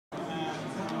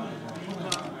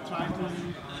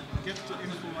get the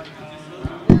info like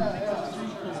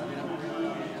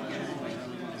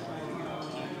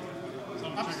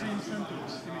some upstream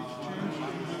samples, image change,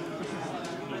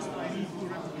 I need to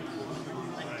replicate.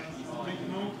 Make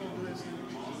note of this.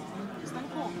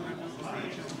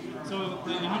 So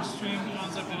the image stream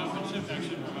concept in OpenShift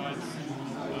actually provides,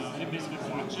 it basically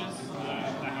watches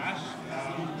the hash,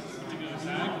 particular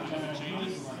tag, and if it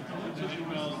changes, then it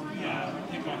will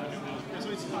kick off a new build. So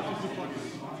it's part of the project?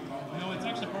 No, it's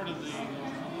actually part of the, it's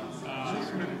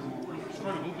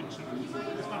part of OpenShift.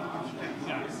 It's part of OpenShift.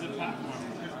 Yeah, it's the platform.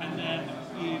 And then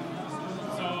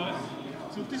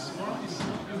so this one is,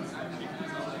 because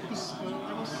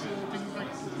I was thinking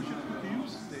like OpenShift could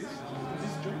use this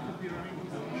job could be running on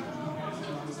OpenShift.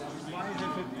 Why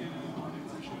have it in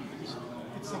OpenShift? Because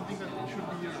it's something that should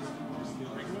be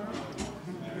regular.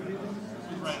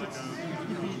 Right. It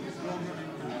could be longer than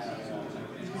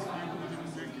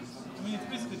I mean, it's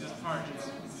basically just hard. It's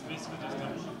basically just a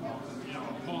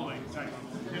polling type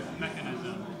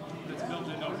mechanism that's built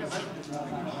in OpenShift.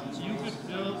 You could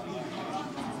build,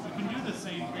 you can do the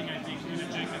same thing, I think, in a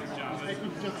Jenkins job. I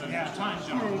could just time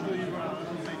job.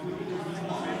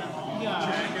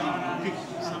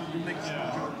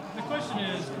 The question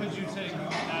is, could you take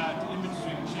that image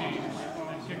stream change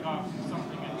and kick off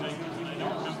something in Jenkins? And I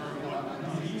don't remember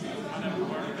how that would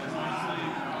work, honestly.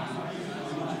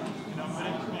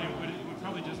 But it would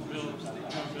probably just build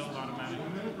automatically.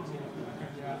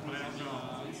 But I don't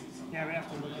know. Yeah, we have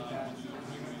to look at that.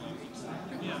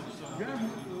 Yeah,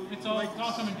 so it's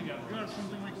all coming together. You have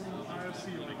something like RFC,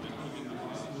 like that.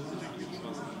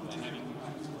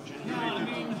 Yeah, I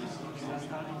mean,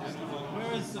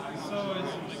 where is, so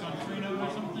it's like on Freenode or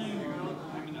something?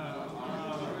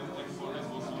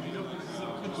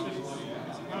 OpenShift.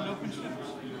 Is it around OpenShift?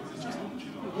 It's just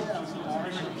OpenShift.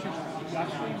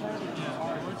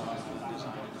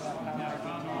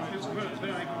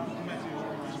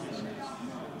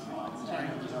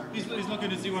 He's looking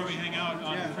to see where we hang out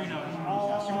on Freenode.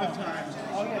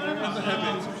 Oh yeah,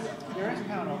 there is a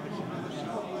pound OpenShift.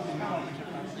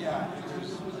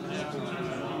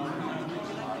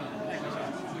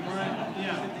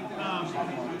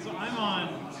 So I'm on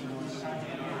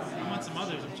some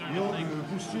others. I'm trying to think.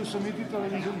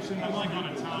 I'm like on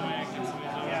Atomic and some of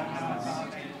these others.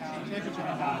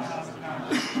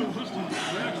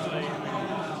 Actually,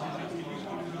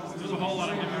 there's a whole lot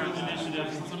of different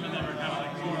initiatives. Some of them are kind of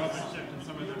like core OpenShift and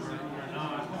some of them are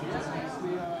not.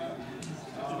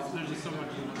 There's just so much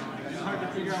going on. It's hard to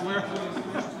figure out where.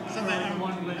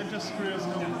 I'm just curious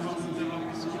how developers could be all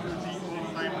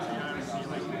the time with the IRC.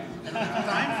 Like,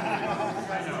 time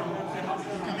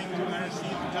for coming to IRC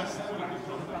to just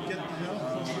get the help,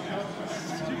 post the help.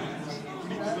 You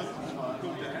need to just go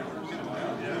there, get the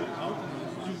help, go out,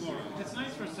 and do more. It's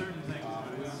nice for certain things,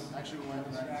 but it's actually when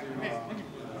it's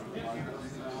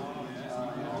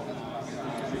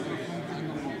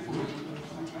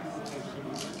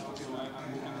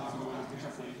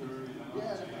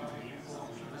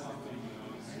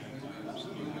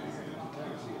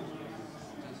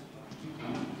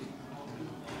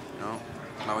No,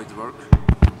 now it works.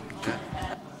 Okay.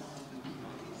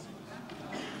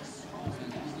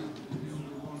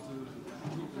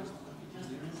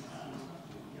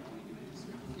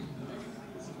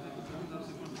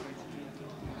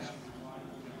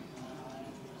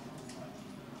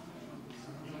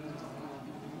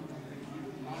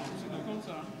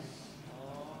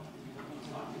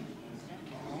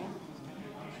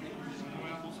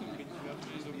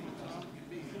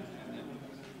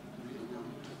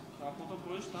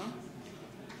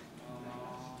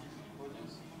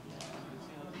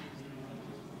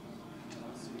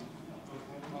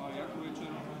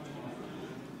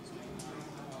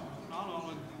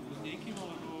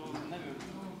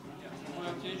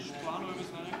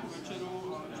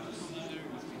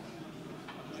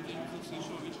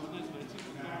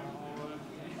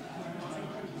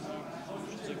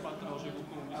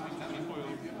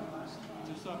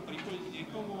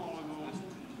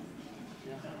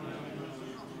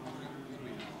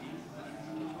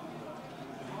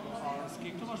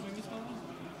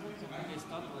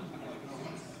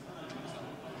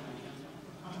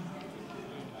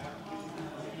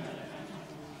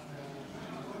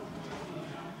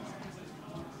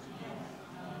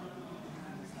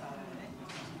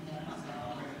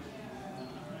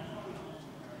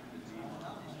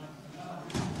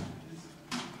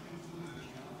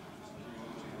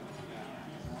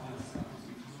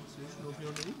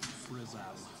 Your name?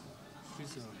 Frizelle.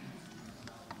 Frizelle.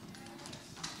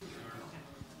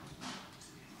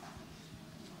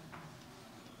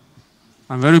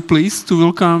 I'm very pleased to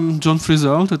welcome John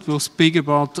Frizelle that will speak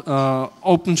about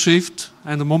OpenShift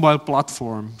and the mobile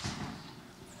platform.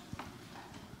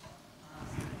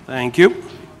 Thank you.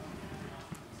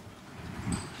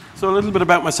 So a little bit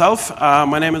about myself.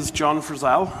 My name is John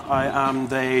Frizelle. I am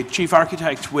the chief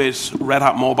architect with Red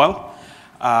Hat Mobile.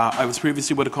 I was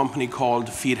previously with a company called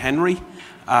Feed Henry,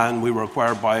 and we were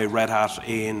acquired by Red Hat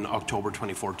in October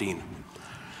 2014.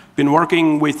 Been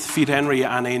working with Feed Henry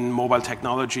and in mobile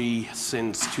technology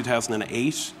since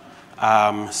 2008,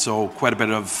 so quite a bit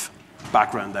of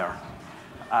background there.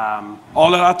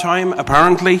 All of that time,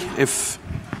 apparently, if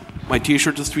my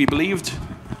t-shirt is to be believed,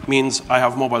 means I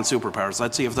have mobile superpowers.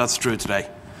 Let's see if that's true today.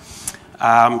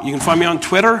 You can find me on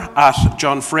Twitter at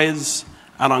JohnFrizz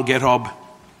and on GitHub,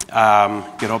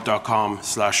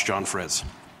 github.com/JohnFrizz.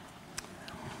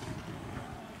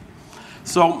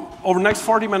 So over the next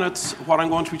 40 minutes, what I'm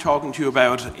going to be talking to you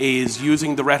about is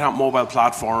using the Red Hat mobile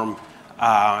platform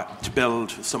to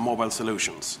build some mobile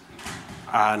solutions.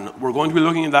 And we're going to be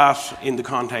looking at that in the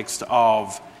context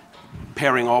of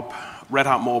pairing up Red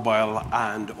Hat Mobile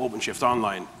and OpenShift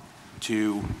Online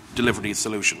to deliver these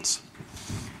solutions.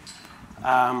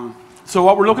 So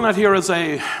what we're looking at here is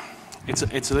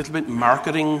it's a little bit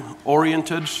marketing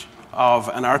oriented of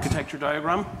an architecture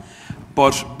diagram,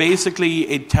 but basically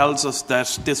it tells us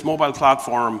that this mobile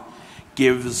platform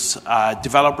gives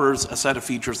developers a set of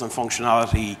features and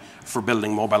functionality for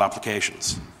building mobile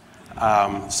applications.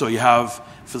 So you have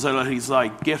facilities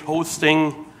like Git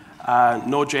hosting,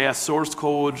 Node.js source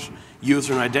code,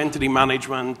 user and identity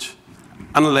management,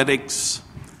 analytics,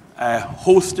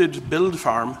 hosted build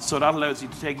farm. So that allows you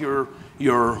to take your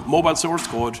mobile source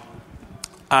code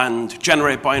and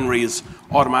generate binaries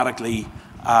automatically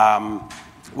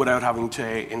without having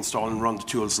to install and run the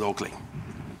tools locally.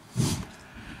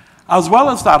 As well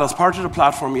as that, as part of the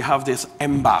platform, you have this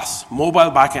MBaaS,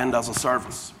 Mobile Backend as a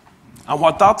Service. And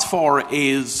what that's for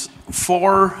is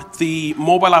for the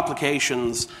mobile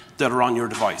applications that are on your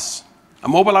device. A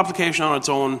mobile application on its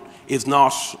own is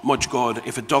not much good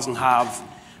if it doesn't have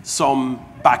some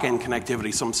back-end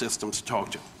connectivity, some systems to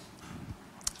talk to.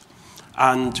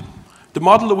 And the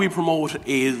model that we promote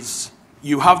is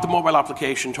you have the mobile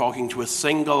application talking to a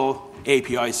single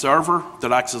API server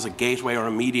that acts as a gateway or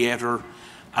a mediator,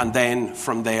 and then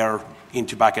from there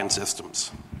into back-end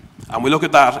systems. And we look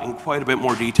at that in quite a bit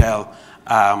more detail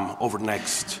over the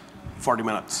next 40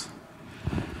 minutes.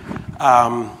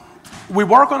 We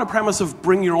work on a premise of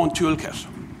bring your own toolkit.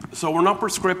 So we're not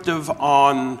prescriptive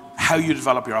on how you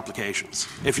develop your applications.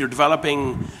 If you're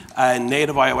developing a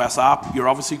native iOS app, you're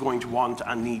obviously going to want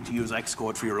and need to use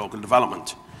Xcode for your local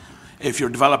development. If you're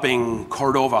developing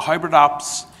Cordova hybrid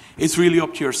apps, it's really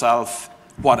up to yourself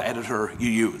what editor you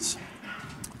use.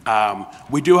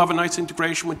 We do have a nice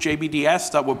integration with JBDS.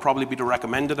 That would probably be the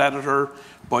recommended editor,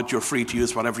 but you're free to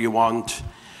use whatever you want.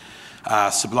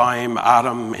 Sublime,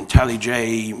 Atom,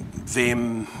 IntelliJ,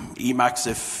 Vim, Emacs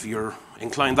if you're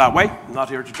inclined that way. I'm not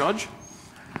here to judge.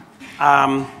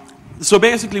 So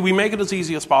basically, we make it as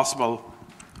easy as possible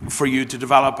for you to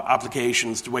develop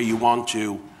applications the way you want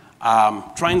to.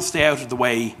 Try and stay out of the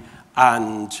way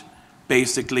and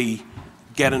basically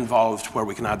get involved where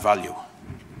we can add value.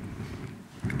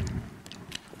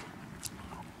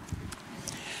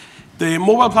 The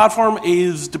mobile platform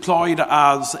is deployed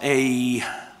as a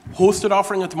hosted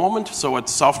offering at the moment, so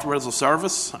it's software as a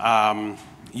service.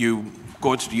 You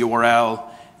go to the URL,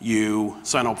 you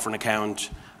sign up for an account,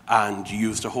 and you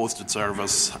use the hosted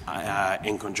service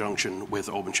in conjunction with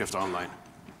OpenShift Online.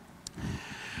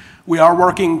 We are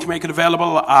working to make it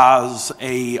available as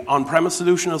a on-premise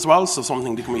solution as well, so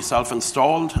something that can be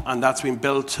self-installed, and that's been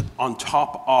built on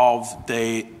top of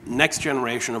the next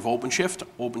generation of OpenShift,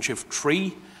 OpenShift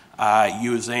 3,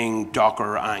 using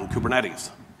Docker and Kubernetes.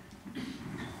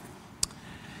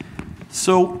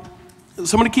 So,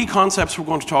 some of the key concepts we're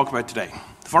going to talk about today.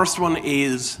 The first one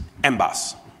is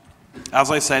MBaaS.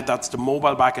 As I said, that's the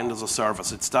mobile backend as a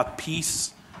service. It's that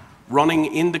piece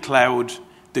running in the cloud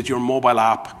that your mobile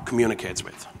app communicates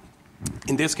with.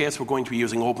 In this case, we're going to be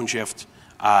using OpenShift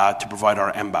to provide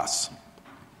our MBaaS.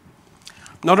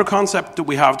 Another concept that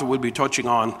we have that we'll be touching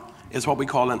on is what we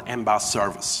call an MBaaS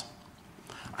service.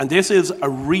 And this is a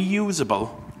reusable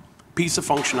piece of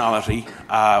functionality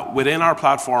within our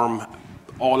platform.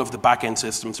 All of the back-end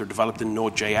systems are developed in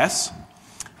Node.js.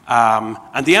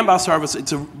 And the MBaaS service,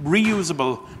 it's a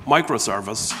reusable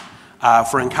microservice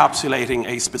for encapsulating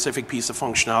a specific piece of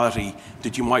functionality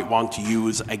that you might want to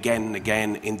use again and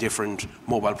again in different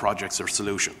mobile projects or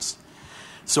solutions.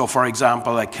 So, for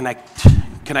example, a connect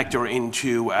connector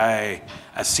into a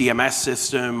CMS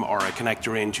system, or a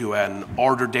connector into an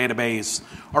order database,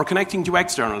 or connecting to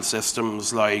external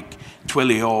systems like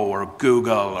Twilio or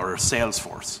Google or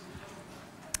Salesforce.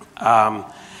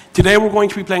 Today we're going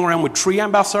to be playing around with 3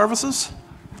 MBaaS services,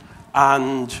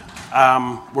 and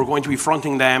we're going to be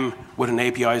fronting them with an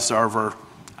API server,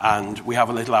 and we have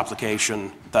a little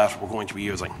application that we're going to be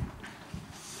using.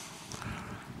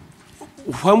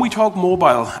 When we talk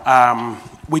mobile,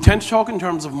 we tend to talk in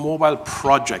terms of mobile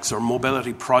projects or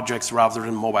mobility projects rather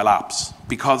than mobile apps,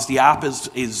 because the app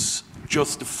is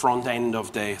just the front end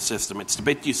of the system. It's the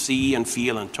bit you see and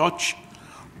feel and touch,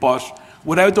 but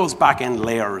without those back-end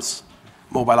layers,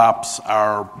 mobile apps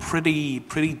are pretty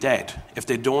dead. If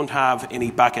they don't have any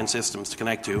back-end systems to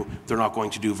connect to, they're not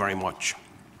going to do very much.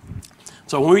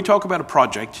 So when we talk about a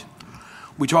project,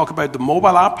 we talk about the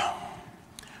mobile app,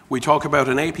 we talk about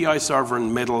an API server in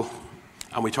the middle,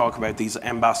 and we talk about these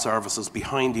MBaaS services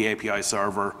behind the API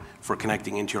server for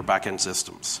connecting into your back-end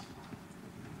systems.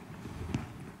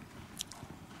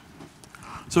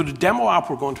 So the demo app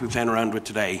we're going to be playing around with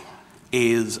today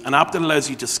is an app that allows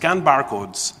you to scan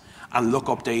barcodes and look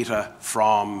up data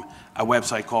from a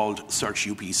website called Search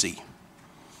UPC.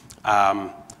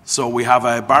 So we have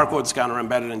a barcode scanner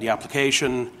embedded in the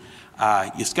application.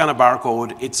 You scan a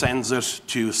barcode, it sends it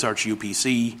to Search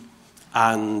UPC,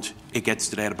 and it gets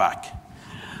the data back.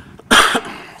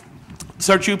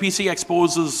 Search UPC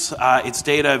exposes its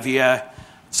data via,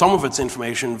 some of its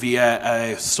information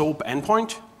via a SOAP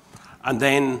endpoint, and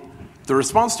then the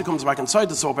response that comes back inside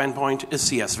the SOAP endpoint is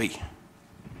CSV.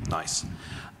 Nice.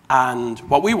 And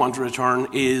what we want to return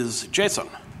is JSON.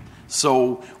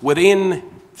 So within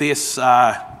this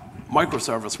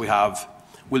microservice we have,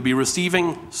 we'll be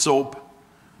receiving SOAP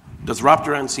that's wrapped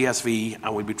around CSV,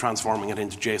 and we'll be transforming it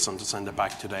into JSON to send it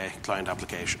back to the client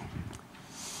application.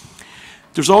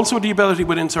 There's also the ability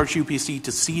within Search UPC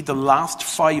to see the last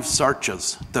 5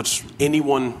 searches that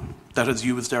anyone that has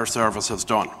used their service has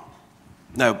done.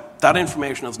 Now, that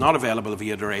information is not available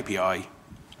via their API.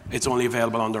 It's only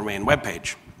available on their main web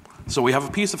page. So we have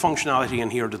a piece of functionality in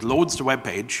here that loads the web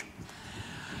page,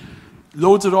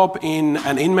 loads it up in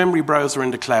an in-memory browser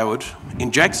in the cloud,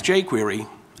 injects jQuery,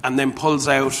 and then pulls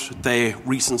out the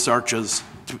recent searches,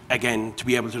 again, to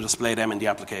be able to display them in the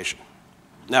application.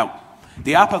 Now,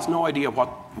 the app has no idea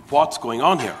what's going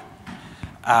on here,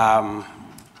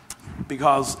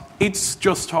 because it's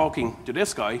just talking to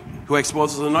this guy who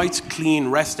exposes a nice, clean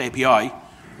REST API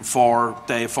for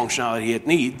the functionality it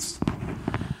needs,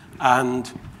 and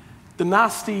the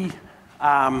nasty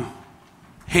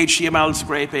HTML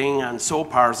scraping and SOAP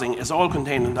parsing is all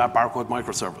contained in that barcode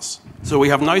microservice. So we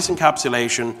have nice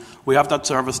encapsulation. We have that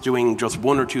service doing just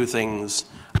 1 or 2 things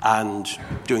and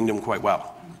doing them quite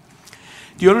well.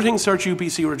 The other thing Search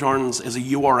UPC returns is a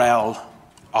URL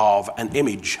of an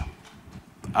image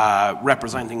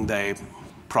representing the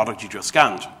product you just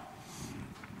scanned.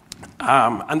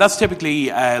 And that's typically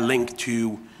a link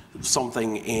to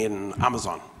something in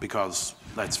Amazon, because,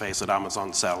 let's face it,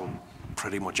 Amazon sell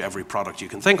pretty much every product you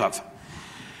can think of.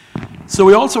 So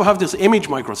we also have this image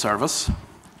microservice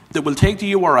that will take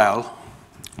the URL,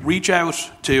 reach out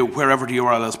to wherever the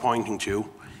URL is pointing to,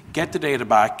 get the data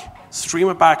back, stream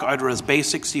it back either as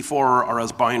base64 or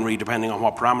as binary, depending on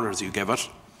what parameters you give it,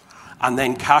 and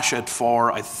then cache it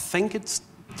for, I think it's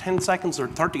 10 seconds or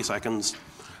 30 seconds,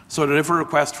 so that if a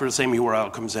request for the same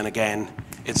URL comes in again,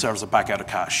 it serves it back out of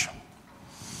cache.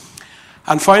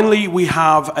 And finally, we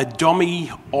have a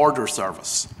dummy order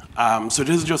service. So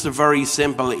this is just a very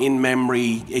simple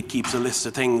in-memory, it keeps a list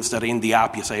of things that in the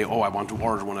app you say, oh, I want to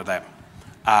order one of them.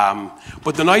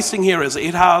 But the nice thing here is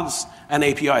it has an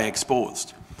API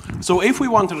exposed. So if we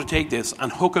wanted to take this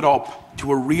and hook it up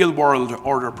to a real-world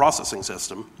order processing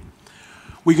system,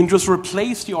 we can just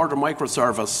replace the order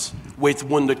microservice with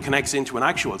one that connects into an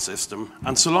actual system,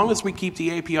 and so long as we keep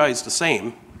the APIs the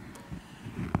same,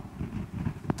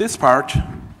 this part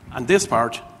and this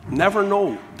part never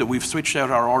know that we've switched out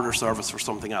our order service for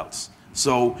something else.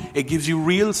 So it gives you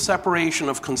real separation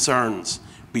of concerns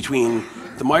between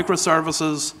the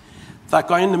microservices, that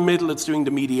guy in the middle that's doing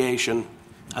the mediation,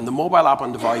 and the mobile app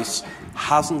on device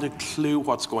hasn't a clue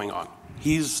what's going on.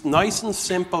 He's nice and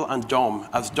simple and dumb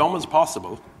as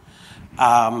possible,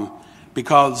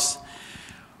 because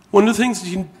one of the things that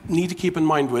you need to keep in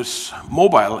mind with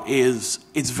mobile is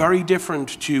it's very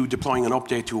different to deploying an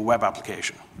update to a web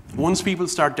application. Once people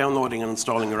start downloading and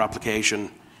installing your application,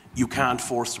 you can't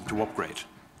force them to upgrade.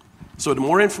 So the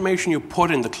more information you put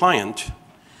in the client,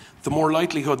 the more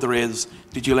likelihood there is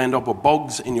that you'll end up with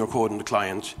bugs in your code in the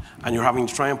client, and you're having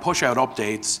to try and push out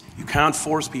updates. You can't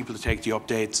force people to take the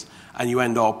updates, and you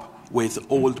end up with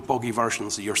old buggy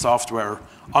versions of your software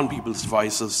on people's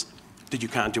devices that you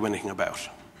can't do anything about.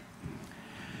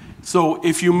 So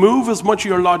if you move as much of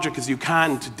your logic as you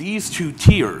can to these two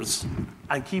tiers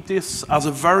and keep this as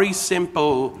a very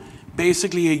simple,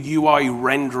 basically a UI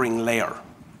rendering layer,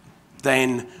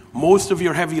 then most of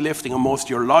your heavy lifting and most of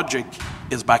your logic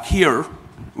is back here,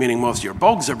 meaning most of your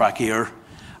bugs are back here,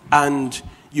 and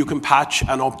you can patch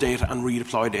and update and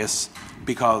redeploy this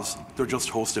because they're just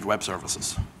hosted web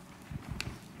services.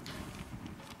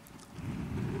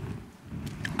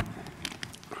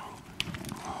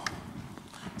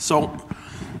 So,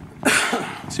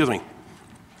 excuse me,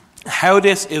 how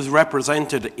this is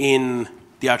represented in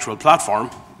the actual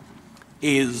platform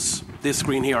is this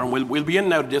screen here, and we'll be in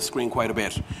and out of this screen quite a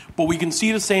bit, but we can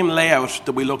see the same layout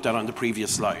that we looked at on the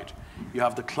previous slide. You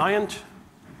have the client,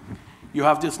 you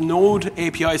have this Node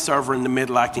API server in the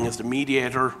middle acting as the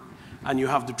mediator, and you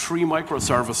have the 3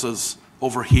 microservices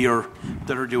over here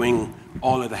that are doing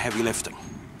all of the heavy lifting.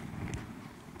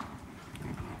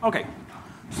 Okay,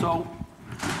 so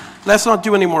let's not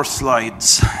do any more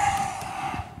slides.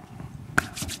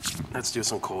 Let's do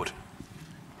some code.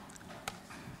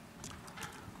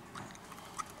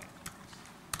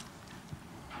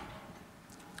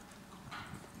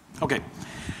 Okay,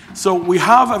 so we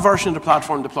have a version of the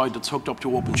platform deployed that's hooked up to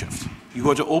OpenShift. You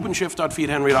go to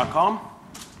openshift.feedhenry.com,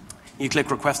 you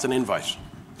click request an invite.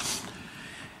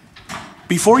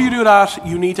 Before you do that,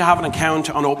 you need to have an account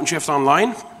on OpenShift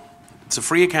Online. It's a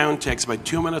free account, takes about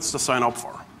 2 minutes to sign up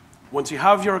for. Once you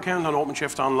have your account on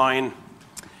OpenShift Online,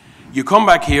 you come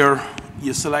back here,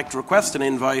 you select request an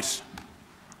invite,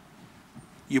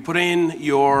 you put in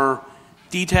your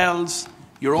details,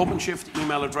 your OpenShift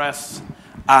email address,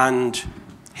 and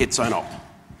hit sign up.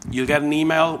 You'll get an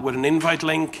email with an invite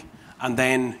link, and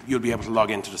then you'll be able to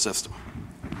log into the system.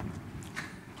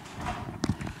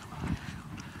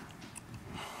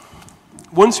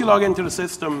 Once you log into the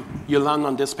system, you'll land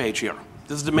on this page here.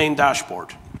 This is the main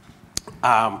dashboard.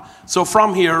 So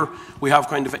from here, we have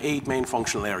kind of 8 main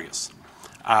functional areas.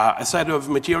 A set of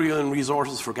material and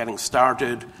resources for getting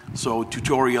started, so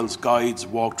tutorials, guides,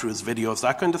 walkthroughs, videos,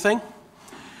 that kind of thing.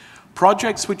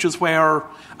 Projects, which is where,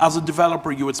 as a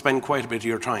developer, you would spend quite a bit of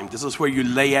your time. This is where you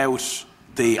lay out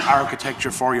the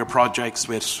architecture for your projects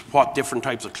with what different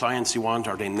types of clients you want.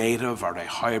 Are they native? Are they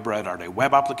hybrid? Are they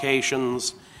web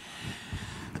applications?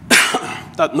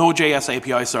 That Node.js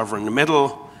API server in the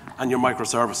middle, and your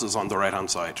microservices on the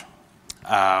right-hand side.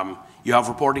 You have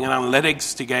reporting and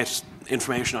analytics to get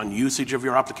information on usage of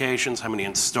your applications, how many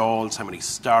installs, how many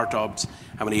startups,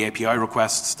 how many API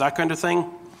requests, that kind of thing.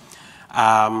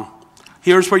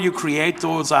 Here's where you create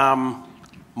those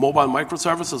mobile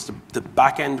microservices, the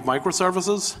back-end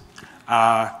microservices.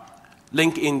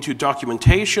 Link into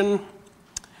documentation.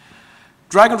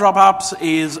 Drag and drop apps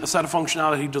is a set of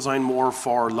functionality designed more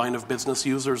for line of business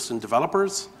users and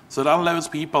developers. So that allows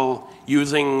people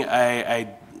using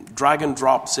a drag and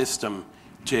drop system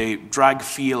to drag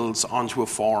fields onto a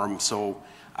form. So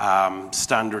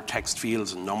standard text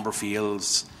fields and number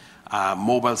fields,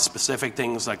 mobile specific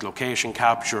things like location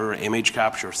capture, image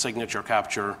capture, signature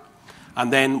capture.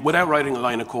 And then without writing a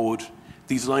line of code,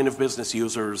 these line of business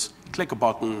users click a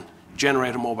button,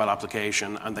 generate a mobile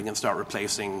application, and they can start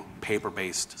replacing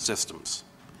paper-based systems.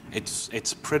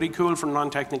 It's pretty cool for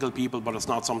non-technical people, but it's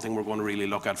not something we're going to really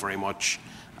look at very much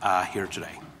here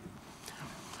today.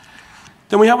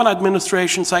 Then we have an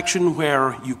administration section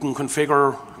where you can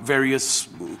configure various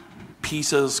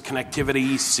pieces,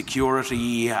 connectivity,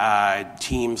 security,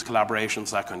 teams,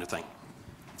 collaborations, that kind of thing.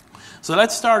 So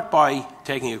let's start by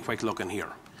taking a quick look in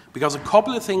here, because a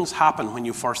couple of things happen when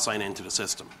you first sign into the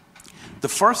system. The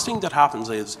first thing that happens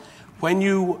is when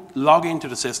you log into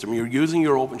the system, you're using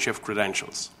your OpenShift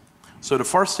credentials. So the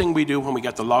first thing we do when we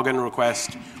get the login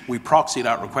request, we proxy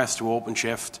that request to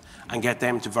OpenShift and get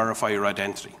them to verify your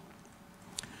identity.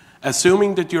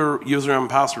 Assuming that your username and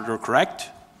password are correct,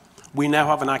 we now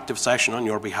have an active session on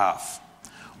your behalf.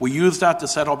 We use that to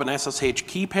set up an SSH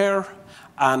key pair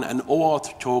and an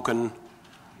OAuth token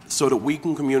so that we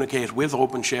can communicate with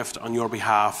OpenShift on your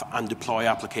behalf and deploy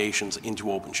applications into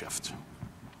OpenShift.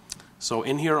 So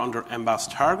in here under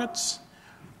MBaaS targets,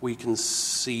 we can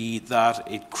see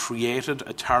that it created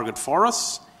a target for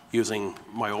us using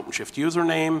my OpenShift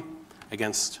username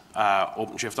against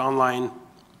OpenShift Online.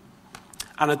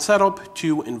 And it's set up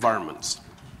 2 environments.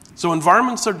 So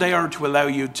environments are there to allow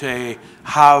you to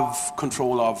have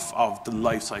control of the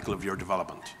life cycle of your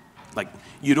development. Like,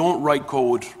 you don't write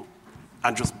code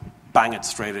and just bang it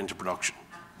straight into production.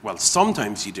 Well,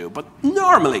 sometimes you do, but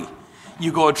normally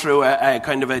you go through a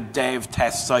kind of a dev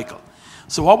test cycle.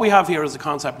 So what we have here is a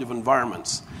concept of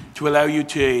environments. to allow you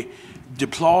to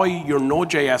deploy your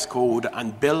Node.js code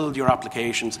and build your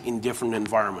applications in different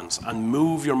environments and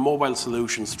move your mobile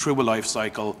solutions through a life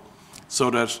cycle so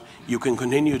that you can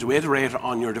continue to iterate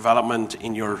on your development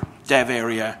in your dev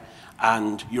area,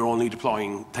 and you're only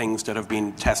deploying things that have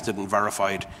been tested and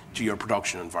verified to your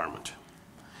production environment.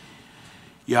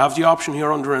 You have the option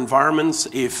here under environments,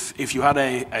 if you had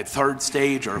a third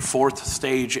stage or a fourth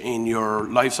stage in your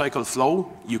lifecycle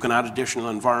flow, you can add additional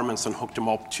environments and hook them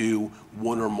up to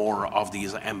one or more of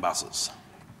these MBaaSes.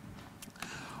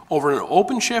 Over in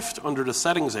OpenShift, under the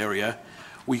settings area,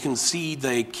 we can see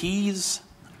the keys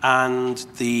and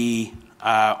the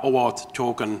OAuth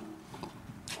token,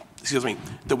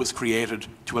 that was created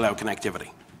to allow connectivity.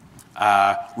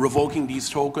 Revoking these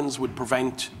tokens would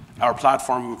prevent our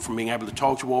platform from being able to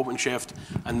talk to OpenShift,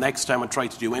 and next time I try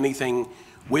to do anything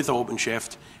with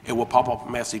OpenShift, it will pop up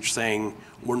a message saying,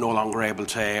 we're no longer able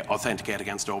to authenticate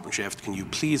against OpenShift. Can you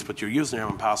please put your username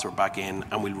and password back in,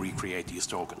 and we'll recreate these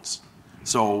tokens.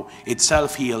 So it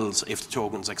self-heals if the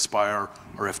tokens expire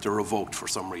or if they're revoked for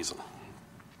some reason.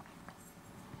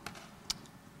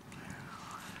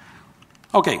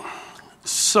 Okay,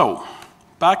 so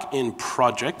back in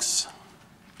projects,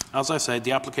 as I said,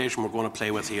 the application we're going to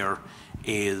play with here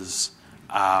is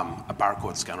a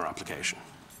barcode scanner application.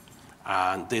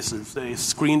 And this is the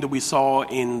screen that we saw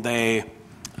in the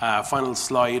final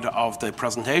slide of the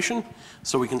presentation.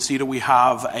 So we can see that we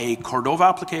have a Cordova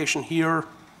application here,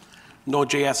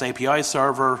 Node.js API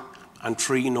server, and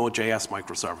 3 Node.js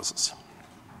microservices.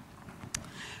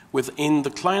 Within the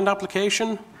client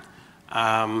application,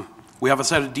 we have a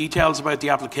set of details about the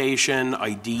application,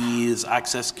 IDs,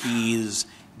 access keys,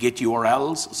 Git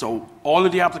URLs. So all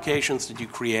of the applications that you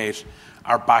create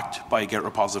are backed by a Git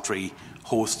repository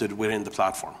hosted within the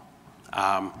platform.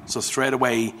 So straight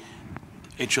away,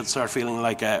 it should start feeling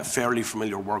like a fairly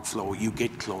familiar workflow. You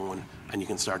git clone, and you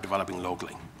can start developing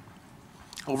locally.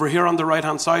 Over here on the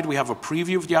right-hand side, we have a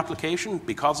preview of the application.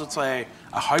 Because it's a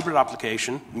hybrid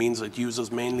application, means it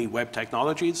uses mainly web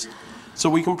technologies. So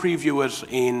we can preview it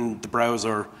in the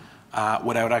browser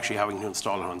without actually having to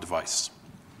install it on device.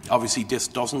 Obviously, this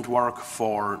doesn't work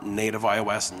for native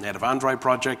iOS and native Android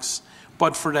projects,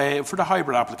 but for the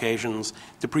hybrid applications,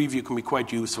 the preview can be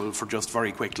quite useful for just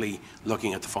very quickly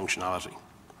looking at the functionality.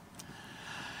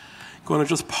 Going to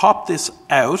just pop this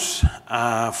out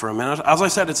for a minute. As I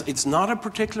said, it's not a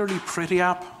particularly pretty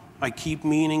app. I keep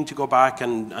meaning to go back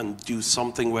and do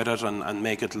something with it and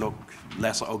make it look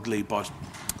less ugly, but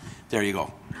there you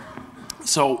go.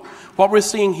 So what we're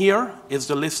seeing here is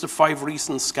the list of 5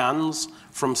 recent scans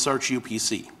from Search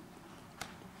UPC.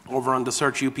 Over on the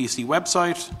Search UPC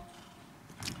website,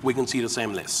 we can see the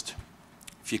same list.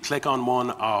 If you click on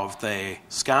one of the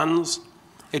scans,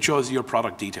 it shows you your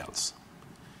product details.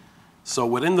 So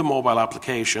within the mobile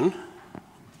application,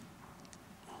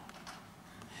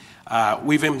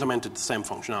 we've implemented the same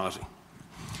functionality.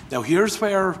 Now here's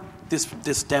where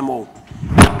this demo...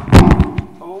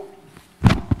 Oh.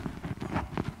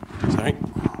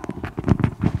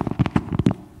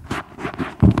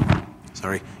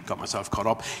 Sorry, got myself caught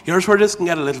up. Here's where this can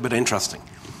get a little bit interesting.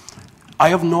 I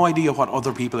have no idea what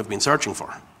other people have been searching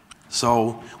for.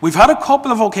 So we've had a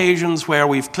couple of occasions where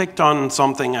we've clicked on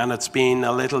something and it's been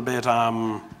a little bit,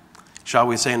 shall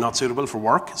we say, not suitable for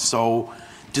work. So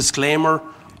disclaimer,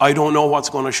 I don't know what's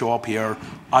going to show up here.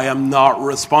 I am not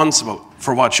responsible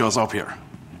for what shows up here.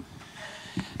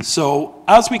 So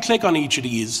as we click on each of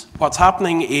these, what's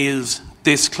happening is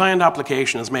this client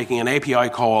application is making an API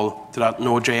call to that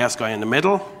Node.js guy in the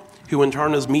middle, who in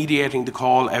turn is mediating the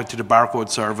call out to the barcode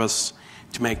service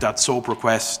to make that SOAP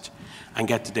request and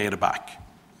get the data back.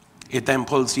 It then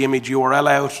pulls the image URL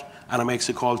out and it makes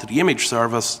a call to the image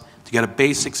service to get a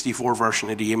base64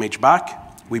 version of the image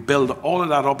back. We build all of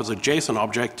that up as a JSON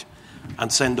object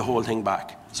and send the whole thing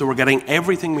back. So we're getting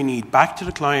everything we need back to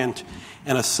the client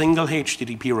in a single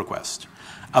HTTP request.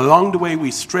 Along the way,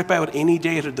 we strip out any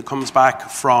data that comes back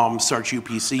from Search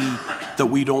UPC that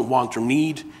we don't want or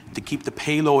need to keep the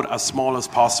payload as small as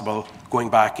possible going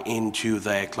back into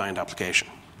the client application.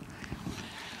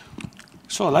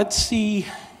 So let's see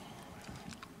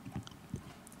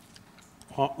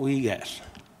what we get.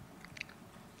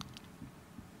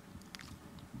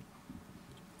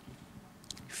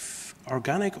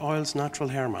 Organic oils, natural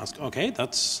hair mask. Okay,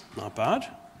 that's not bad.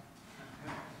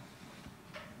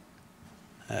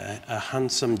 A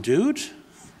handsome dude.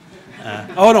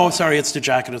 Oh no, sorry, it's the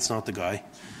jacket, it's not the guy.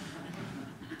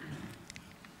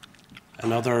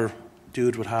 Another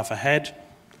dude with half a head.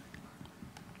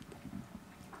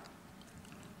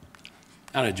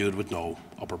 And a dude with no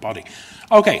upper body.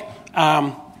 Okay,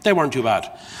 they weren't too bad.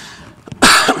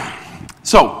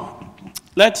 So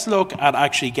let's look at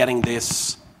actually getting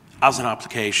this as an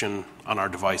application on our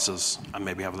devices and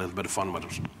maybe have a little bit of fun with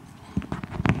it.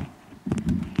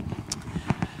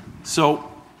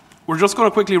 So we're just going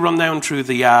to quickly run down through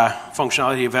the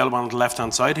functionality available on the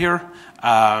left-hand side here.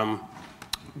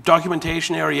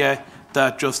 Documentation area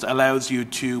that just allows you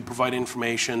to provide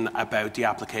information about the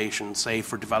application, say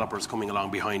for developers coming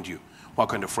along behind you. What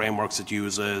kind of frameworks it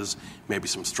uses, maybe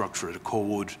some structure of the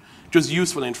code, just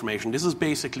useful information. This is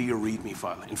basically your README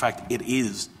file. In fact, it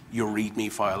is your README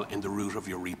file in the root of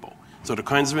your repo. So the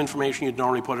kinds of information you'd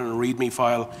normally put in a README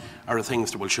file are the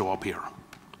things that will show up here.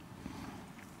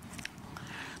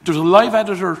 There's a live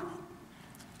editor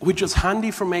which is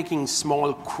handy for making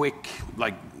small, quick,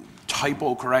 like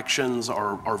typo corrections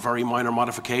or very minor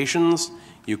modifications.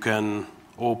 You can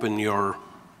open your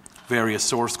various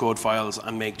source code files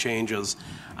and make changes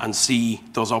and see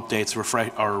those updates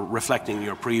reflecting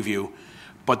your preview.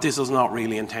 But this is not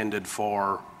really intended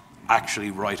for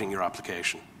actually writing your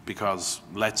application, because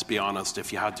let's be honest,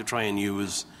 if you had to try and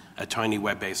use a tiny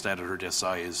web-based editor this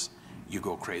size, you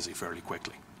go crazy fairly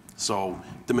quickly. So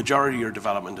the majority of your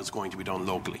development is going to be done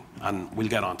locally, and we'll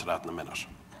get onto that in a minute.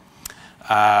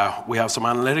 We have some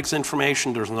analytics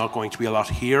information. There's not going to be a lot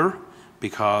here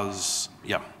because,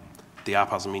 yeah, the app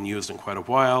hasn't been used in quite a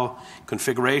while.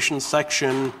 Configuration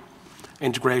section,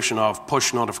 integration of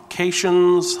push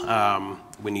notifications.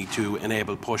 We need to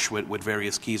enable push with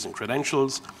various keys and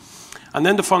credentials. And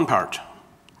then the fun part,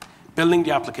 building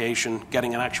the application,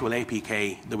 getting an actual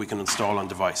APK that we can install on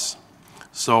device.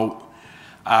 So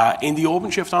in the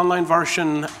OpenShift Online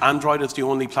version, Android is the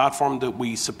only platform that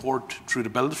we support through the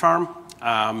build farm.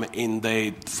 In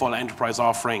the full enterprise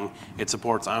offering, it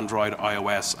supports Android,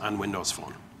 iOS, and Windows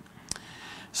Phone.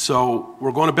 So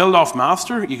we're going to build off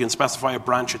master. You can specify a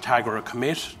branch, a tag, or a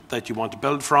commit that you want to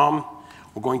build from.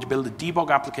 We're going to build a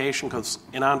debug application because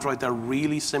in Android, they're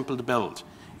really simple to build.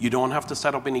 You don't have to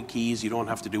set up any keys. You don't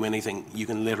have to do anything. You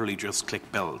can literally just click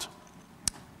build.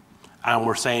 And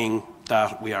we're saying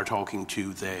that we are talking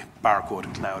to the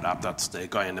barcode cloud app. That's the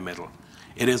guy in the middle.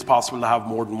 It is possible to have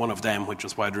more than one of them, which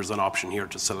is why there's an option here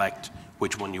to select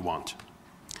which one you want.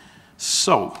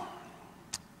 So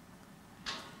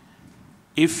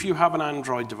if you have an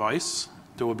Android device,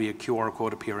 there will be a QR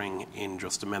code appearing in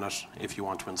just a minute if you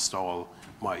want to install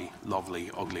my lovely,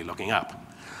 ugly-looking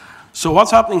app. So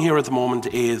what's happening here at the moment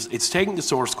is it's taking the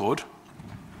source code,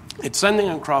 it's sending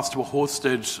it across to a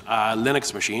hosted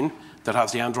Linux machine that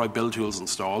has the Android build tools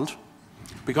installed.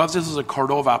 Because this is a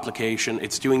Cordova application,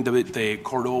 it's doing the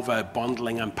Cordova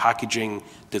bundling and packaging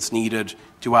that's needed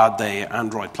to add the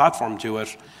Android platform to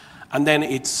it. And then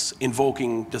it's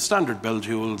invoking the standard build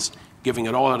tools, giving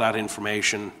it all of that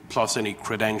information, plus any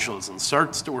credentials and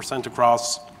certs that were sent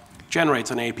across, generates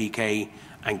an APK,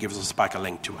 and gives us back a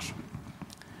link to it.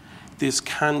 This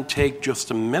can take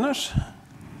just a minute,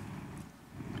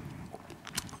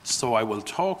 so I will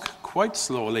talk quite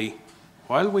slowly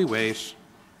while we wait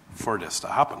for this to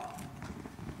happen.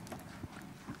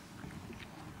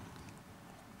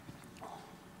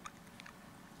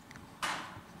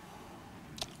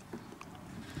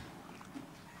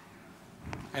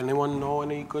 Anyone know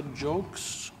any good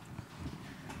jokes?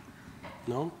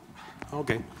 No?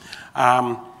 Okay.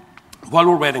 While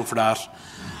we're waiting for that,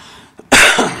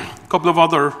 a couple of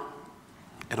other,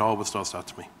 it always does that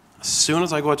to me. As soon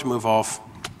as I go to move off,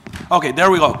 okay, there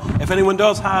we go. If anyone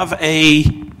does have a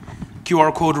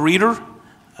QR code reader,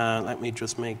 let me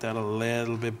just make that a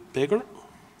little bit bigger.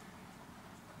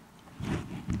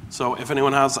 So if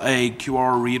anyone has a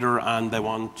QR reader and they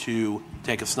want to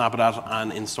take a snap of that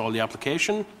and install the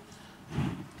application,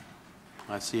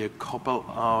 I see a couple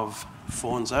of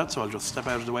phones out, so I'll just step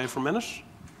out of the way for a minute.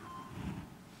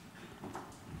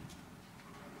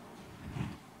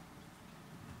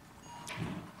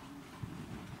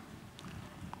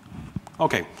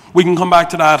 Okay, we can come back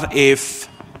to that if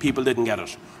people didn't get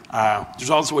it. There's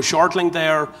also a short link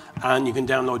there, and you can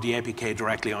download the APK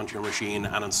directly onto your machine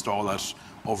and install it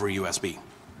over USB.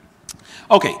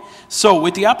 Okay, so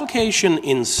with the application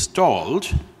installed,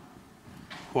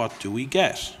 what do we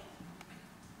get?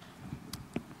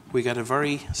 We get a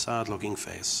very sad-looking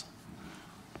face.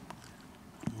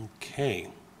 Okay,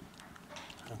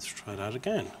 let's try that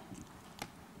again.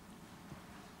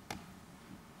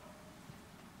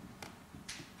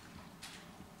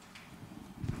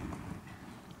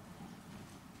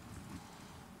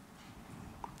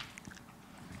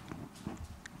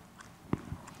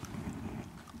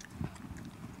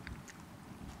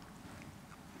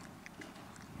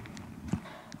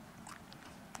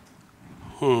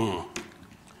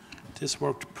 This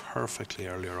worked perfectly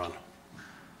earlier on.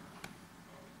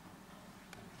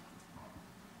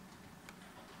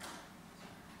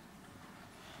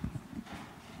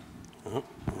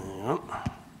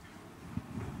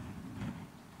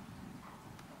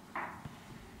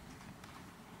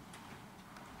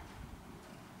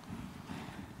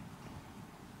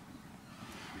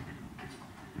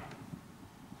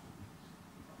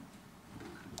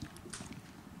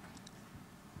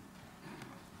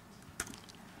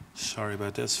 Sorry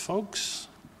about this, folks.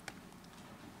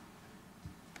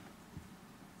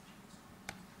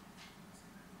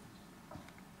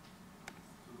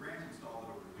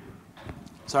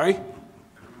 Sorry?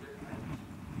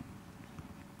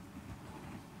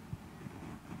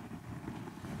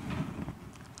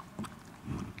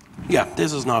 Yeah,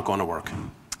 this is not going to work.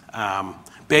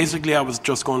 Basically, I was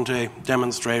just going to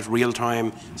demonstrate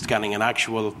real-time scanning an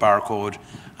actual barcode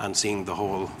and seeing the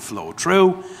whole flow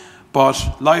through.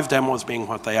 But live demos being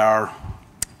what they are,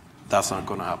 that's not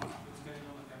going to happen.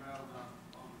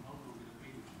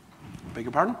 Beg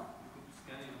your pardon?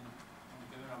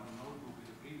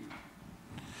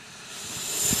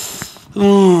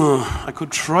 I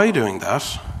could try doing that.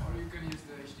 Or you can use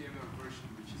the HTML version,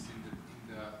 which is in the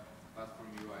platform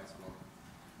UI as well.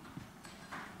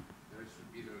 There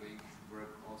should be the link to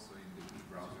work also in the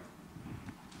browser.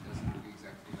 It doesn't look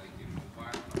exactly like in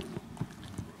mobile.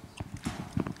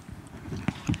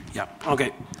 Yeah,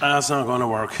 okay, that's not going to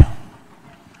work.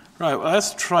 Right, well,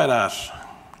 let's try that.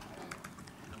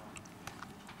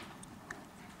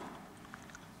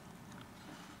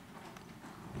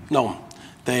 No,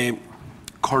 the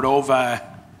Cordova,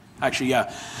 actually, yeah.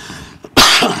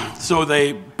 So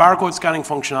the barcode scanning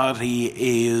functionality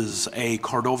is a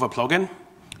Cordova plugin,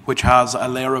 which has a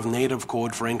layer of native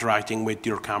code for interacting with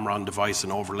your camera on device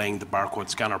and overlaying the barcode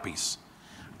scanner piece,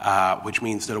 which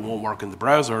means that it won't work in the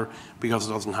browser because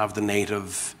it doesn't have the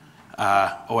native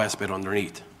OS bit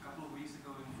underneath. A couple of weeks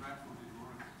ago in Frankfurt it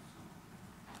worked.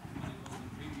 So I was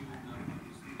previewing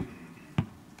the studio.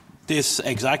 This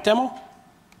exact demo?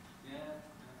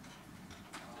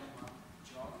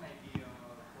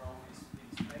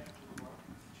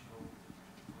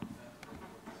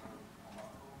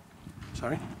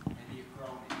 Sorry?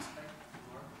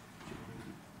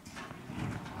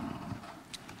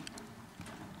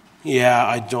 Yeah,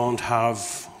 I don't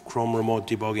have Chrome remote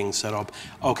debugging set up.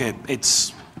 Okay,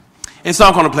 it's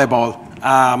not going to play ball.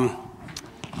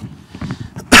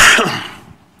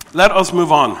 Let us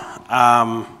move on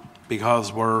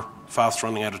because we're fast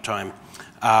running out of time.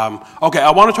 Okay, I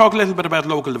want to talk a little bit about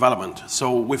local development.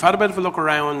 So we've had a bit of a look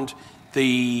around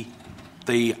the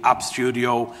App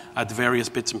Studio at the various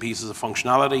bits and pieces of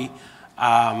functionality.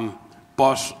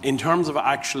 But in terms of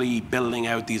actually building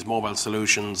out these mobile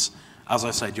solutions, as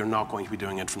I said, you're not going to be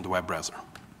doing it from the web browser.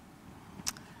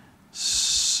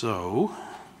 So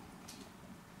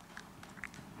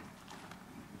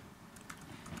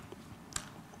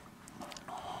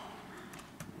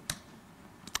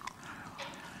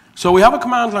we have a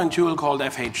command line tool called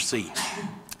FHC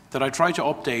that I tried to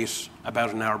update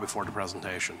about an hour before the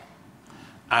presentation.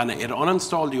 And it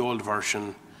uninstalled the old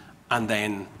version and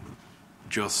then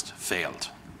just failed.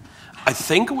 I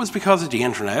think it was because of the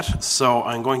internet, so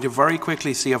I'm going to very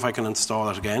quickly see if I can install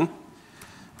it again.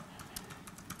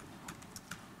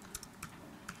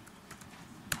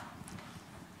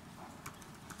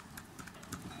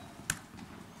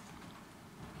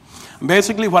 And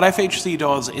basically what FHC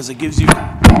does is it gives you...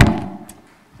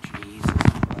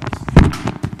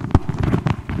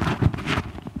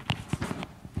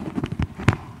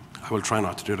 I will try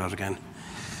not to do that again.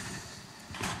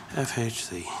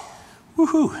 FHC.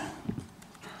 Woohoo!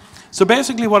 So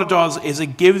basically what it does is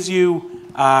it gives you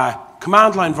a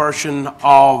command line version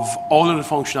of all of the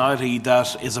functionality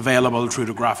that is available through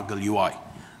the graphical UI.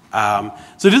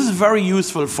 So this is very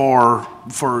useful for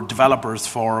developers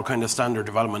for kind of standard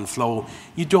development flow.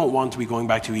 You don't want to be going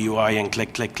back to a UI and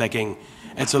clicking.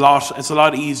 It's a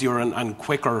lot easier and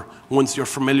quicker once you're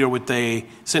familiar with the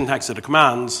syntax of the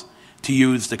commands to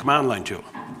use the command line tool.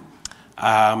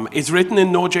 It's written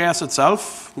in Node.js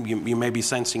itself. You may be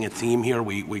sensing a theme here.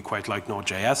 We quite like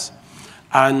Node.js.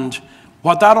 And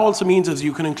what that also means is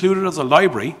you can include it as a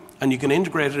library and you can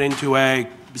integrate it into a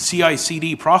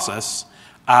CI/CD process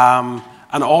and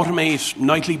automate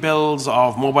nightly builds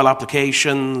of mobile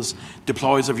applications,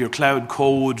 deploys of your cloud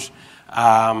code,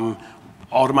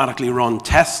 automatically run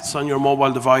tests on your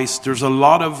mobile device. There's a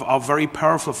lot of very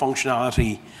powerful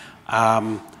functionality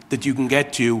that you can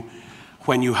get to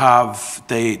when you have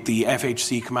the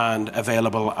FHC command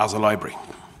available as a library.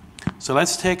 So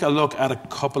let's take a look at a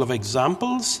couple of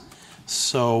examples.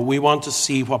 So we want to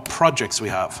see what projects we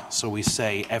have. So we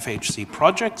say FHC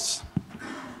projects.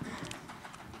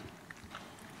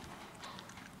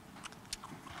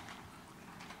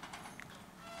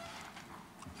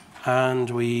 And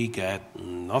we get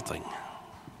nothing.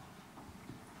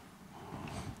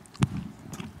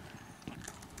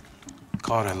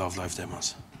 God, I love live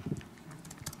demos.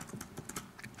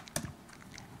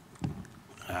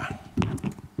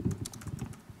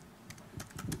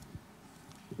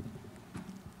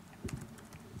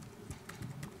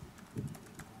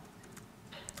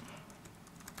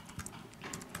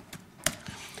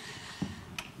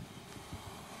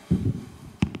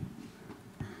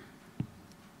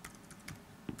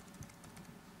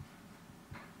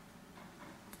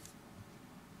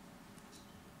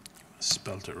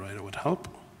 spelt it right, it would help.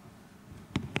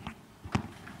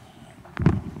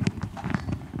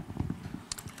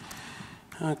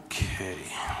 Okay.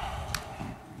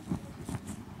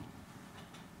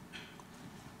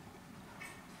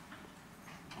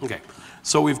 Okay,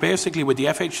 so we've basically, with the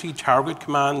FHC target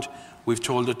command, we've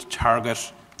told it to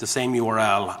target the same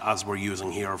URL as we're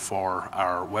using here for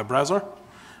our web browser.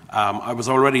 I was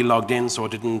already logged in, so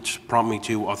it didn't prompt me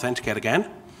to authenticate again.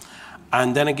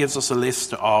 And then it gives us a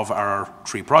list of our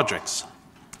 3 projects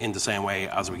in the same way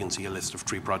as we can see a list of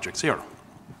 3 projects here.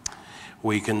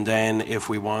 We can then, if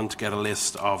we want, get a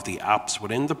list of the apps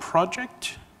within the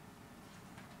project.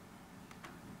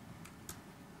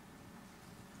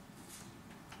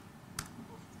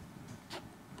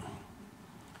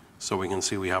 So we can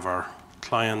see we have our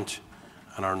client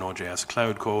and our Node.js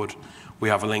cloud code. We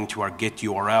have a link to our Git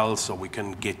URL, so we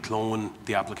can git clone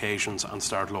the applications and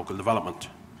start local development.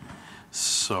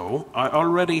 So I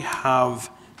already have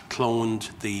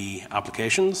cloned the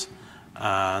applications,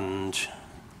 and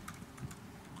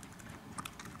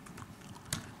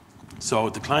so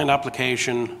the client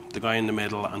application, the guy in the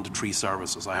middle, and the 3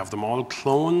 services. I have them all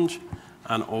cloned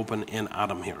and open in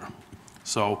Atom here.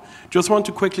 So just want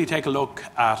to quickly take a look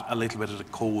at a little bit of the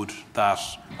code that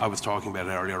I was talking about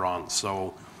earlier on.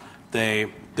 So the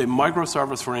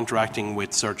microservice for interacting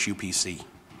with Search UPC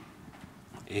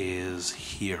is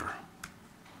here.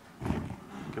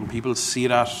 Can people see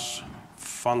that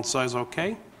font size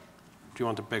okay? Do you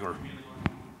want it bigger? A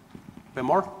bit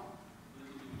more?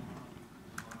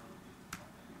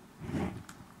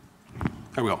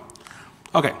 There we go.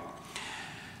 Okay.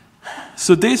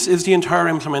 So this is the entire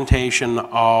implementation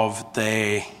of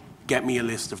the get me a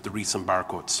list of the recent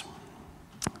barcodes.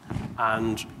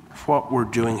 And what we're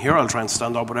doing here, I'll try and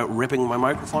stand up without ripping my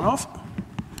microphone off.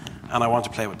 And I want to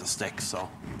play with the stick, so.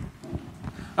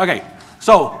 Okay,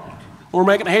 so we're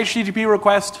making a HTTP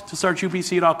request to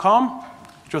searchupc.com,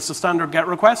 just a standard GET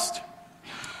request.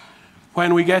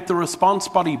 When we get the response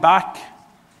body back,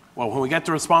 well, when we get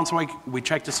the response, we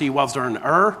check to see was there an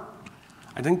error.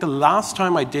 I think the last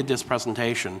time I did this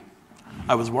presentation,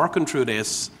 I was working through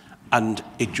this and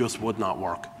it just would not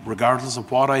work. Regardless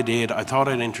of what I did, I thought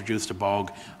I'd introduced a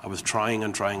bug. I was trying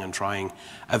and trying and trying.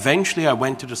 Eventually, I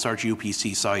went to the Search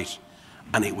UPC site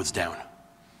and it was down,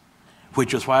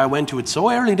 which is why I went to it so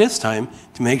early this time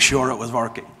to make sure it was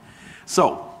working.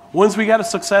 So once we get a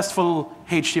successful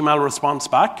HTML response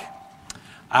back,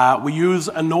 we use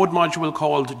a node module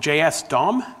called JS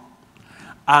DOM,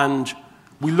 and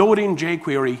we load in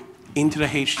jQuery into the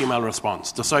HTML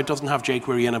response. The site doesn't have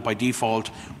jQuery in it by default.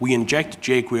 We inject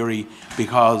jQuery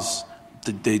because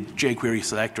the jQuery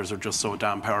selectors are just so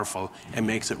damn powerful. It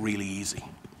makes it really easy.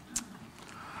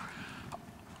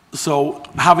 So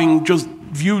having just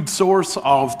viewed source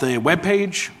of the web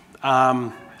page,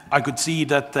 I could see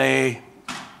that the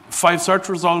 5 search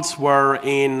results were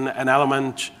in an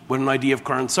element with an ID of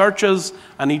current searches,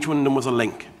 and each one of them was a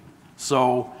link.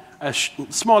 So a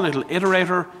small little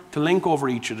iterator to link over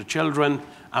each of the children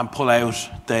and pull out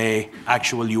the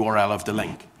actual URL of the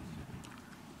link.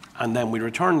 And then we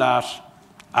return that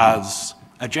as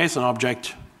a JSON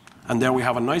object, and there we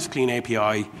have a nice clean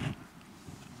API,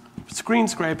 screen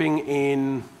scraping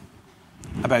in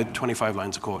about 25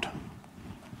 lines of code.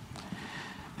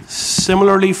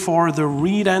 Similarly for the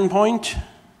read endpoint,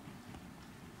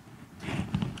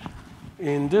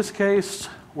 in this case,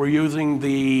 we're using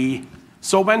the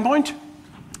SOAP endpoint.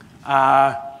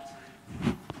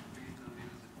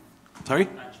 Sorry?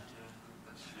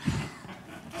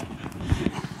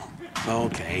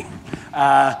 Okay.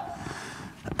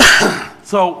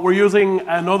 So we're using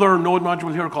another node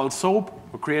module here called SOAP.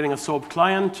 We're creating a SOAP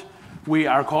client. We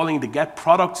are calling the get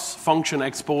products function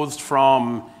exposed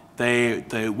from the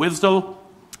WSDL.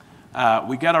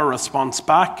 We get our response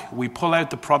back. We pull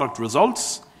out the product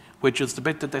results, which is the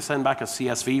bit that they send back as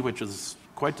CSV, which is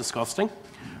quite disgusting.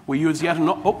 We use yet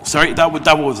another, oh, sorry, that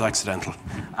was accidental.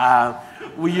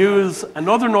 We use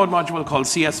another node module called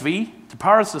CSV to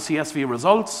parse the CSV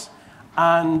results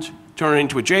and turn it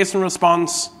into a JSON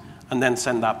response and then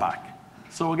send that back.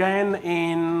 So again,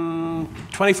 in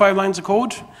 25 lines of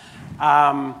code,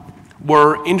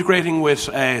 we're integrating with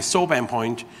a SOAP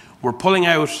endpoint. We're pulling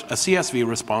out a CSV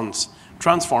response,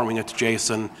 transforming it to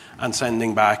JSON, and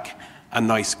sending back a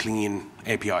nice, clean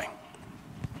API.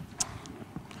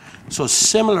 So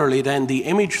similarly, then, the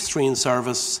image stream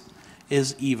service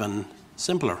is even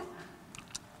simpler.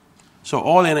 So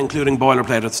all in, including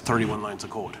boilerplate, it's 31 lines of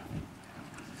code.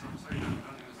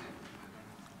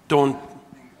 Don't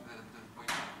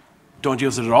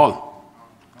use it at all.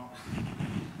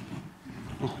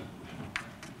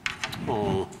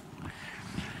 Oh.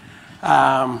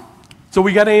 So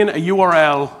we get in a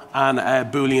URL and a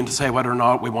Boolean to say whether or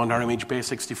not we want our image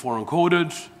base64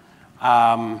 encoded.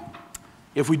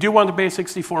 If we do want the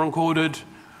base64 encoded,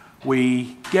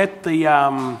 we get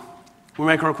the we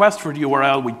make a request for the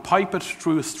URL, we pipe it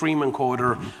through a stream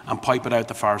encoder and pipe it out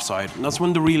the far side. And that's one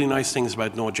of the really nice things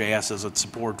about Node.js is its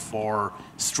support for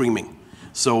streaming.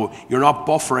 So you're not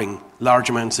buffering large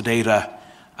amounts of data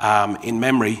in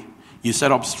memory. You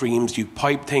set up streams, you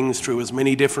pipe things through as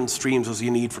many different streams as you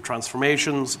need for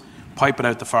transformations, pipe it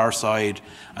out the far side,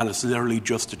 and it's literally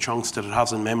just the chunks that it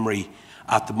has in memory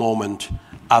at the moment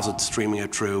as it's streaming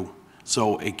it through.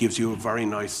 So it gives you a very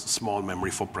nice small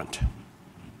memory footprint.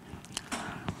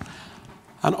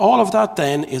 And all of that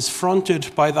then is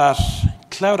fronted by that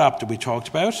cloud app that we talked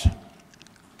about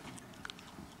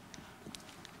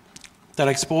that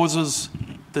exposes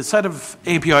the set of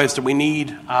APIs that we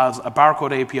need as a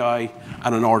barcode API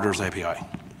and an orders API.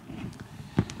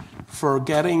 For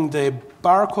getting the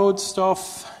barcode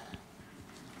stuff,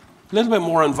 a little bit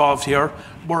more involved here.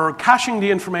 We're caching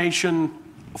the information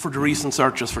for the recent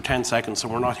searches for 10 seconds, so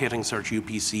we're not hitting search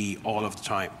UPC all of the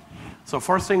time. So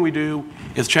first thing we do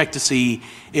is check to see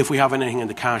if we have anything in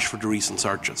the cache for the recent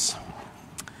searches.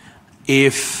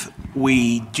 If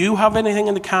we do have anything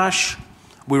in the cache,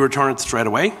 we return it straight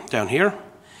away down here.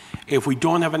 If we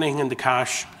don't have anything in the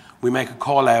cache, we make a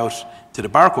call out to the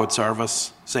barcode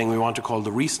service saying we want to call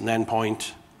the recent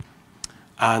endpoint,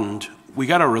 and we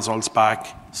get our results back,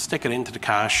 stick it into the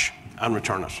cache, and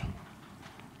return it.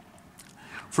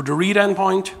 For the read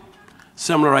endpoint,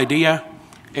 similar idea.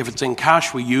 If it's in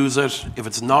cache, we use it. If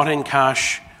it's not in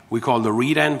cache, we call the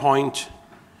read endpoint.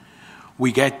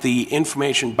 We get the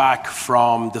information back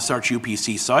from the search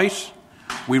UPC site.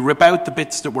 We rip out the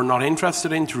bits that we're not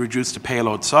interested in to reduce the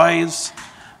payload size.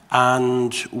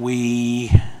 And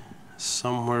we,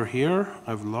 somewhere here,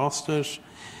 I've lost it.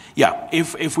 Yeah,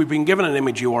 if we've been given an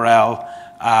image URL,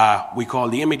 we call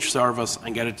the image service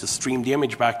and get it to stream the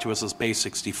image back to us as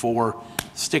base64,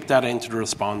 stick that into the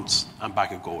response, and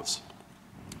back it goes.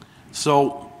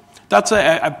 So that's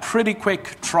a pretty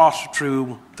quick trot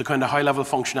through the kind of high-level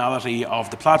functionality of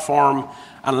the platform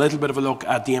and a little bit of a look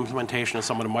at the implementation of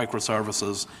some of the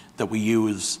microservices that we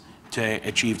use to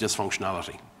achieve this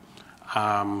functionality.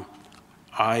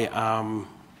 I am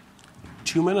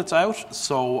 2 minutes out,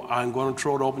 so I'm going to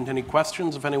throw it open to any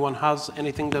questions if anyone has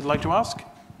anything they'd like to ask.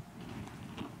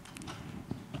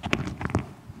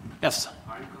 Yes?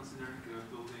 Are you considering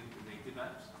building native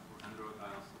apps for Android,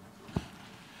 iOS?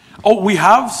 Oh, we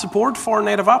have support for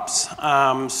native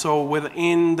apps. So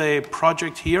within the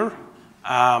project here,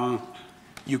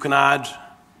 you can add.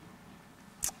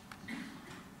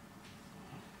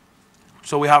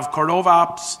 So we have Cordova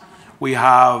apps, we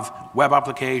have web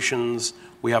applications,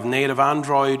 we have native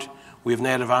Android, we have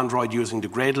native Android using the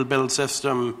Gradle build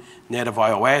system, native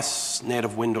iOS,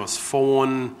 native Windows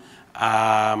Phone.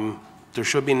 There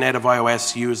should be native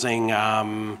iOS using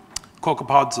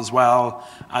CocoaPods as well,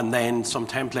 and then some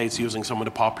templates using some of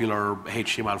the popular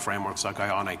HTML frameworks like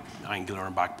Ionic, Angular,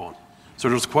 and Backbone. So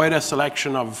there's quite a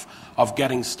selection of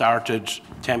getting started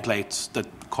templates that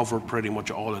cover pretty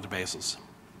much all of the bases.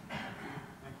 Any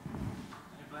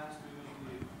plans to use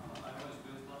the iOS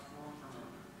build platform from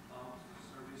a cloud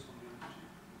service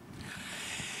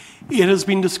on the It has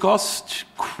been discussed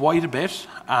quite a bit.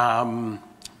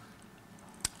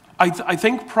 I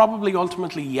think probably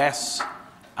ultimately yes,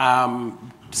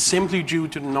 simply due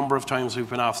to the number of times we've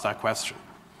been asked that question.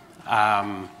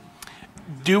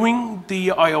 Doing the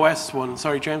iOS one,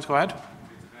 sorry James, go ahead.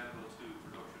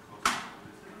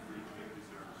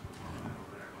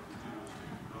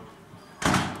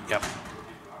 Yep.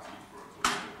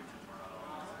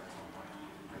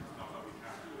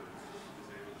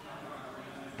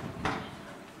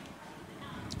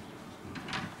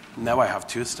 Now I have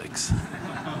two sticks.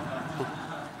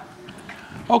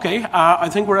 Okay, I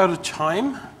think we're out of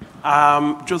time.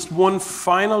 Just one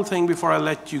final thing before I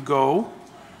let you go.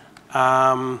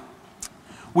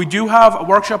 We do have a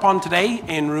workshop on today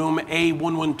in room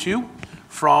A112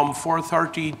 from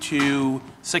 4:30 to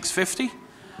 6:50.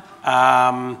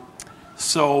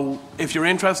 So if you're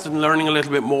interested in learning a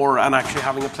little bit more and actually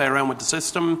having a play around with the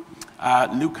system,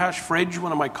 Lukasz Fridge,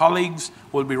 one of my colleagues,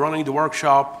 will be running the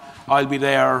workshop. I'll be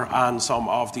there, and some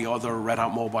of the other Red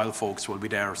Hat Mobile folks will be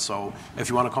there. So if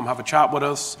you want to come have a chat with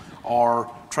us or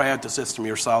try out the system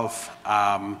yourself,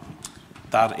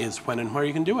 that is when and where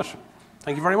you can do it.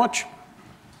 Thank you very much.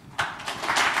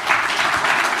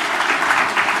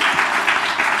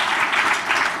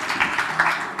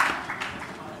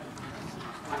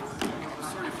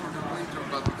 Sorry for the pointer,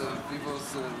 but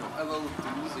Vivo's allowed to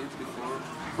use it before.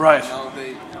 Right. Now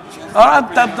they changed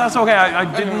That's okay. I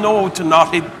didn't know to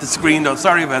not hit the screen though.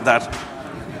 Sorry about that.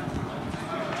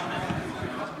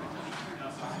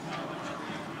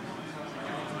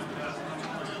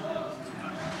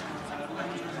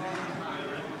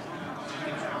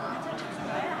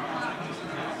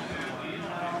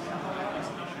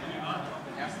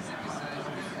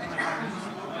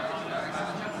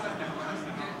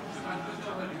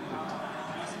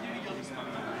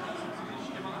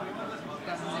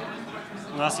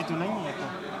 No asi tu není jako.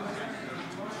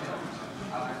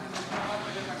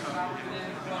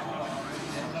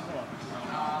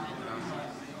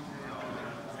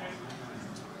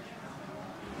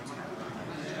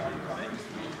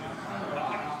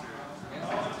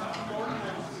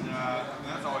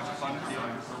 That's always a fun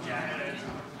feeling.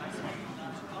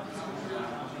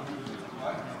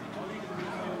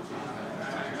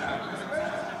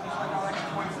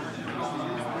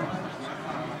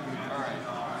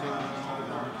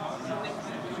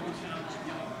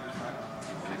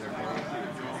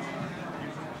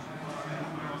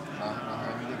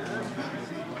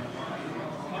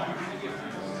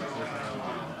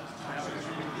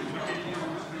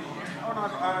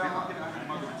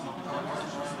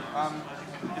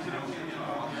 Is it okay?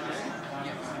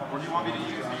 Or do you want me to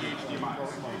use the HDMI?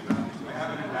 I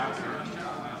have an adapter. Can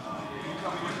you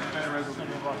tell me what's the better resolution?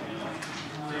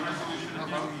 Same resolution as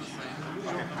you?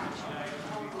 Okay.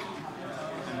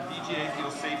 And VGA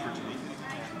feels safer to me.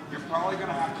 You're probably going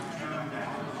to have to turn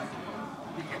down.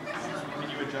 Can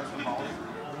you adjust the volume?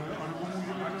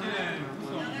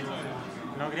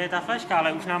 No kde je ta fleška,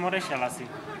 ale už nám odešel asi.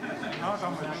 No.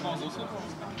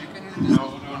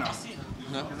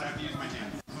 No. Because I have to use my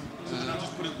hand. So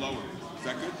just put it lower. Is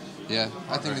that good? Yeah,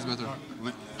 I think it's better.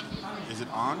 Is it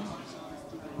on?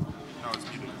 No, it's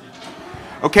muted.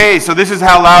 Okay, so this is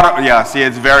how loud. Yeah, see,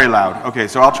 it's very loud. Okay,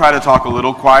 so I'll try to talk a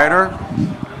little quieter.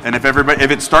 And if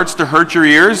it starts to hurt your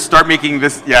ears, start making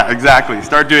this. Yeah, exactly.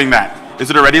 Start doing that. Is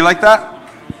it already like that?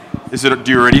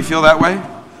 Do you already feel that way?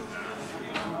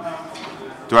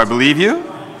 Do I believe you?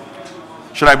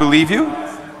 Should I believe you?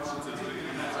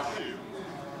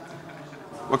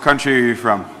 What country are you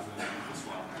from?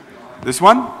 This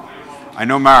one? I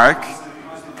know Marek.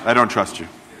 I don't trust you.